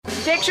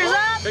Pictures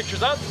up!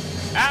 Pictures up.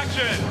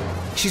 Action!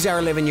 She's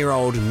our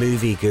 11-year-old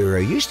movie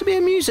guru. Used to be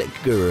a music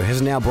guru, has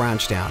now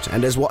branched out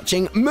and is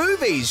watching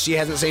movies she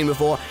hasn't seen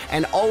before,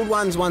 and old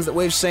ones that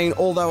we've seen,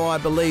 although I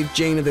believe,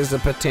 Gina, there's a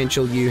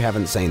potential you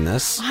haven't seen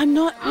this. I'm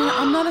not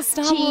a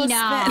Star Wars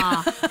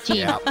fan.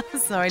 Gina.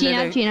 Sorry,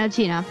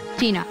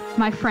 Gina,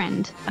 my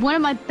friend. One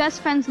of my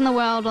best friends in the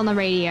world on the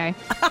radio.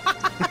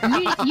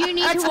 You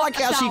need That's to watch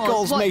like how Star she Wars.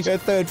 calls me her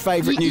third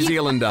favourite New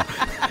Zealander.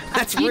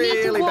 That's You need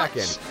really to back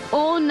in. watch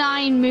all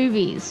 9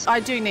 movies.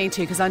 I do need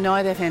to, because I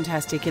know they're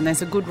fantastic, and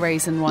there's a good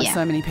reason why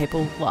so many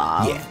people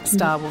love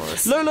Star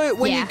Wars. Lulu,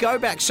 when you go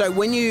back, so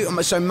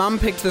Mum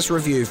picked this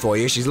review for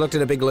you. She's looked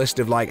at a big list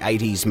of like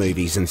 80s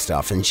movies and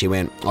stuff, and she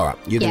went, all right,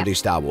 you're going to do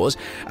Star Wars.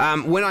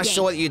 When I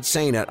saw that you'd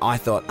seen it, I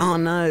thought, oh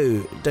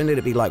no, don't let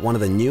it be like one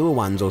of the newer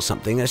ones or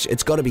something.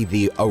 It's got to be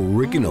the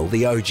original,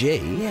 the OG.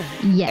 Yeah.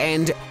 Yes.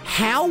 And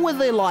how were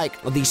there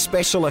like the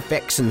special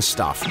effects and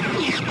stuff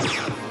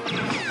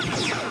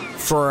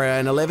for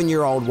an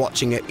 11-year-old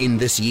watching it in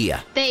this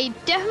year? They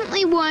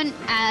definitely weren't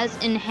as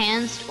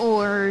enhanced,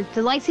 or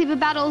the lightsaber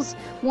battles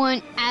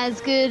weren't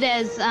as good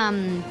as,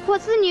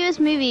 what's the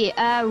newest movie?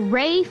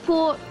 Rey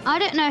fought, I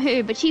don't know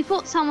who, but she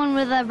fought someone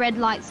with a red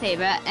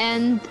lightsaber,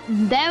 and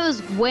there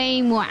was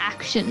way more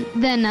action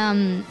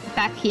than,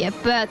 back here.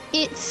 But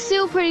it's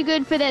still pretty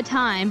good for their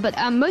time, but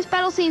most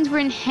battle scenes were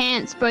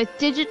enhanced, both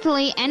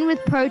digitally and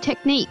with pro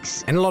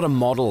techniques. And a lot of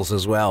models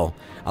as well.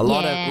 A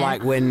lot of,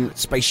 like, when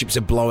spaceships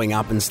are blowing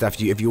up and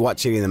stuff, if you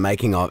watch it in the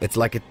making of, it's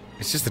like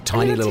it's just a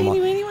tiny little one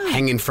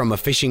hanging from a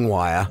fishing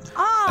wire,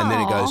 and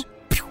then it goes.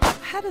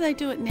 How do they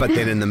do it now? But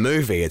then in the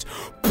movie, it's.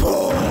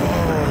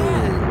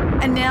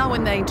 And now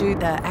when they do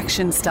the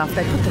action stuff,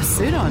 they put the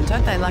suit on,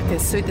 don't they? Like a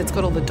suit that's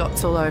got all the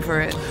dots all over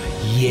it.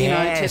 Yes. You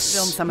know, to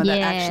film some of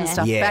that action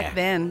stuff back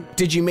then.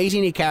 Did you meet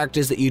any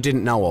characters that you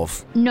didn't know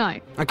of? No.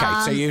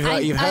 Okay, so you've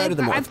heard of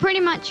them all. I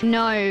pretty much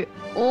know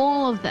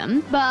all of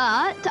them,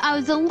 but I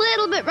was a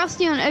little bit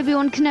rusty on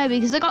Obi-Wan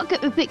Kenobi because I got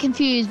a bit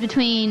confused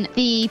between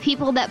the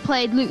people that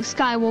played Luke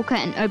Skywalker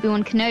and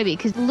Obi-Wan Kenobi,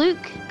 because Luke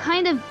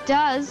kind of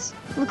does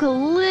look a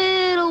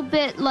little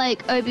bit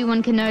like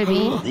Obi-Wan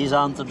Kenobi. These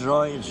aren't the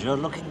droids you're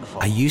looking for.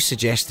 Are you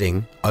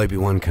suggesting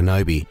Obi-Wan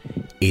Kenobi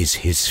is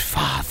his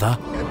father?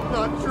 It's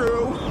not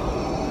true.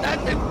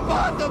 That's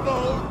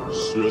impossible.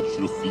 Search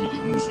your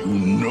feelings. You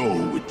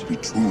know it to be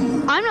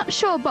true. I'm not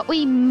sure, but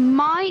we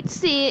might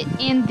see it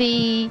in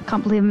the...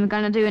 Can't believe I'm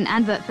going to do an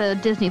advert for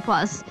Disney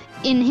Plus.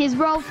 In his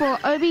role for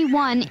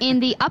Obi-Wan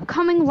in the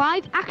upcoming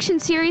live-action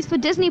series for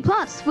Disney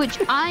Plus, which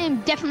I am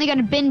definitely going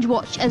to binge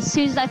watch as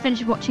soon as I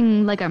finish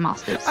watching Lego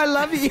Masters. I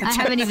love you. I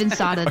haven't even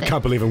started it. I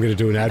can't believe I'm going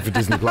to do an ad for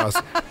Disney Plus.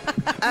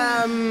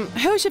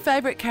 Who's your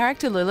favourite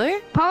character, Lulu?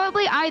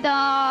 Probably either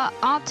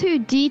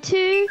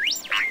R2-D2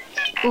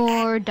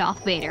 or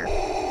Darth Vader.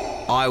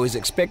 I was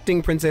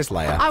expecting Princess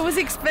Leia. I was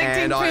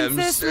expecting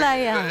Princess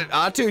Leia.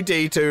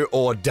 R2-D2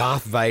 or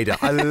Darth Vader.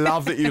 I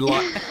love that you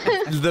like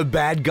the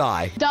bad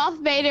guy. Darth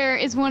Vader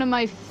is one of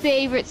my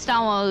favorite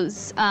Star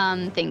Wars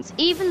things.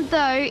 Even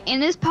though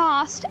in his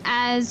past,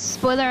 as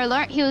spoiler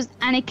alert, he was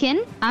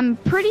Anakin, I'm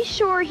pretty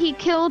sure he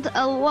killed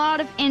a lot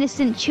of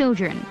innocent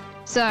children.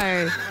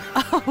 So,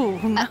 Oh,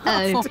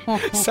 no.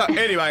 So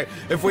anyway,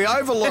 if we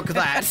overlook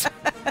that,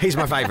 he's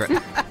my favourite.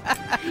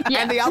 yeah.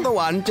 And the other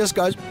one just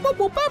goes boop,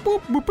 boop,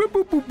 boop, boop, boop,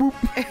 boop, boop,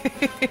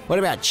 boop. What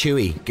about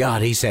Chewie?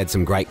 God, he's had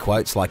some great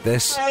quotes like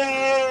this.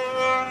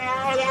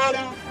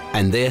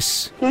 And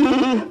this.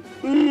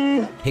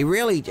 He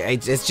really,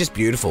 it's just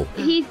beautiful.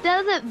 He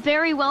does it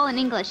very well in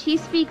English. He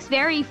speaks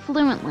very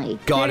fluently.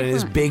 God, Very and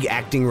his fluent. big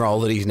acting role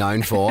that he's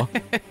known for.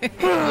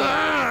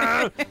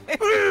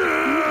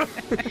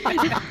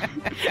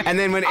 And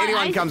then when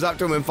anyone comes up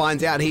to him and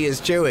finds out he is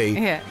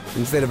Chewie,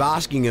 instead of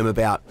asking him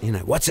about,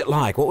 what's it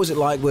like? What was it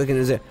like working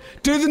as a...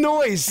 Do the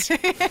noise!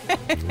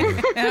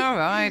 All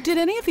right. Did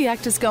any of the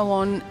actors go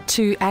on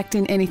to act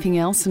in anything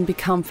else and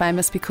become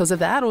famous because of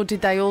that? Or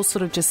did they all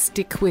sort of just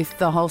stick with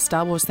the whole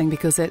Star Wars thing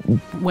because it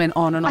went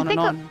on and on and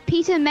on? I think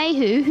Peter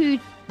Mayhew, who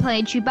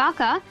played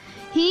Chewbacca,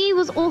 he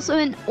was also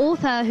an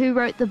author who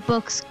wrote the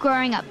books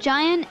Growing Up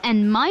Giant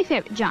and My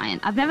Favorite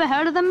Giant. I've never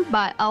heard of them,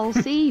 but I'll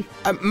see.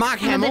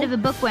 Mark I'm a Hamill. bit of a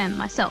bookworm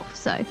myself,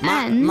 so.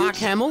 Mark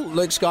Hamill,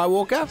 Luke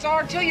Skywalker. It's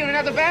R2, you didn't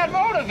have the bad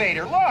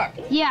motivator,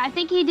 look. Yeah, I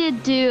think he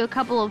did do a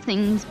couple of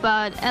things,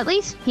 but at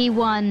least he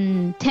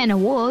won 10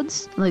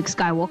 awards, Luke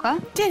Skywalker.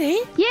 Did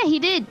he? Yeah, he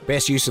did.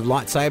 Best use of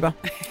lightsaber.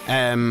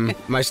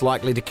 Most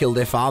likely to kill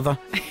their father.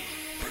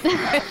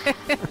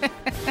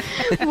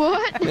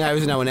 What? There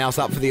was no one else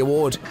up for the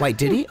award. Wait,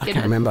 did he? I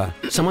can't remember.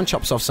 Someone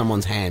chops off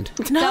someone's hand.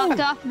 No.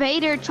 Darth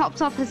Vader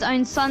chops off his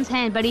own son's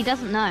hand, but he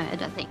doesn't know, I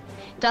don't think.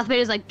 Darth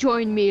Vader's like,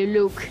 join me,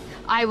 Luke.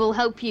 I will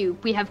help you.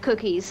 We have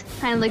cookies.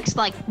 And Luke's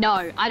like,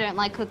 no, I don't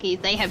like cookies.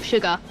 They have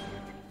sugar.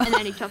 And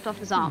then he chopped off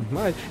his arm.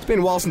 Well, it's been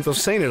a while since I've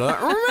seen it. I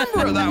don't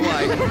remember it that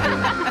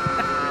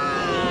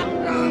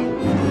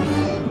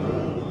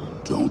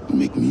way. Don't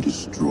make me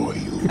destroy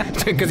you.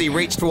 Because he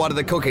reached for one of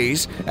the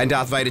cookies and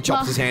Darth Vader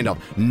chops his hand off.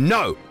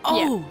 No!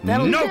 Oh,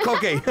 No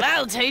cookie!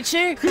 that'll teach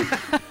you.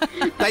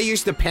 They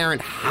used to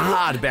parent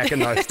hard back in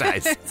those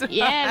days.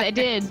 Yeah, they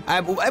did.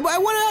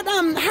 What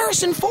about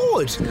Harrison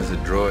Ford? Because a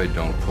droid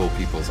don't pull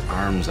people's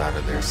arms out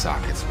of their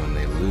sockets when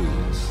they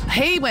lose.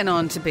 He went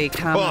on to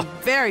become a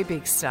very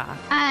big star.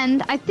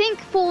 And I think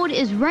Ford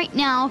is right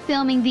now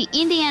filming the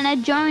Indiana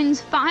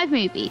Jones 5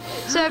 movie.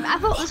 So I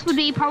thought this would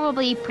be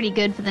probably pretty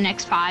good for the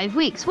next 5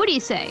 weeks. What do you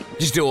say?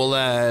 Just do all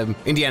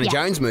Indiana Yeah.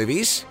 Jones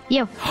movies.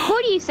 Yeah,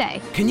 what do you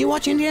say? Can you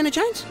watch Indiana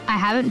Jones? I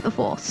haven't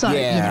before, so you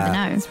never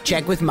know.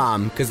 Check with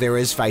Mum, because there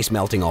is face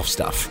melting off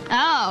stuff.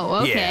 Oh,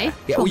 okay.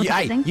 Yeah. Well,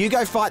 hey, Traumatizing. you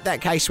go fight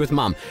that case with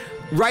Mum.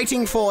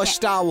 Rating for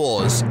Star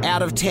Wars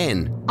out of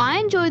 10. I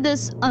enjoyed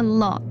this a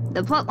lot.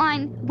 The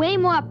plotline way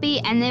more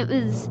upbeat, and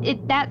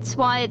that's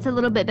why it's a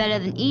little bit better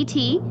than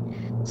E.T.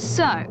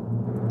 So,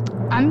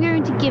 I'm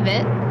going to give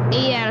it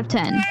 8 out of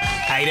 10.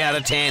 8 out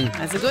of 10.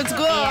 That's a good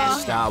score.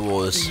 Star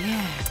Wars.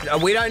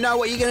 We don't know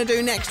what you're going to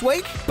do next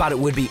week, but it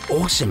would be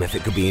awesome if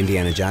it could be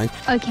Indiana Jones.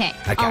 Okay.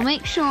 I'll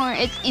make sure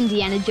it's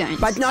Indiana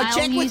Jones. But no, I'll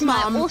check with use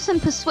my Mum. awesome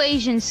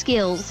persuasion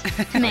skills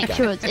to make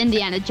sure it's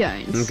Indiana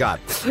Jones. Okay.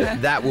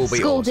 That will be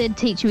School awesome. did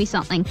teach me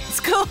something.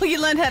 School,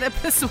 you learned how to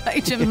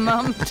persuade your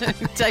mum to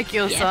take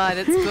your side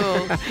at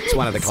school. It's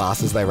one of the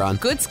classes they run.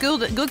 Good skill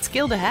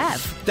to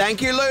have.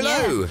 Thank you,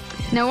 Lulu.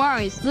 No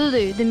worries.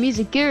 Lulu, the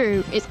music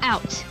guru, is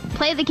out.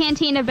 Play the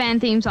Cantina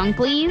Band theme song,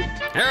 please.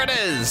 Here it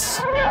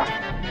is.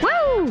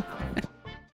 Woo!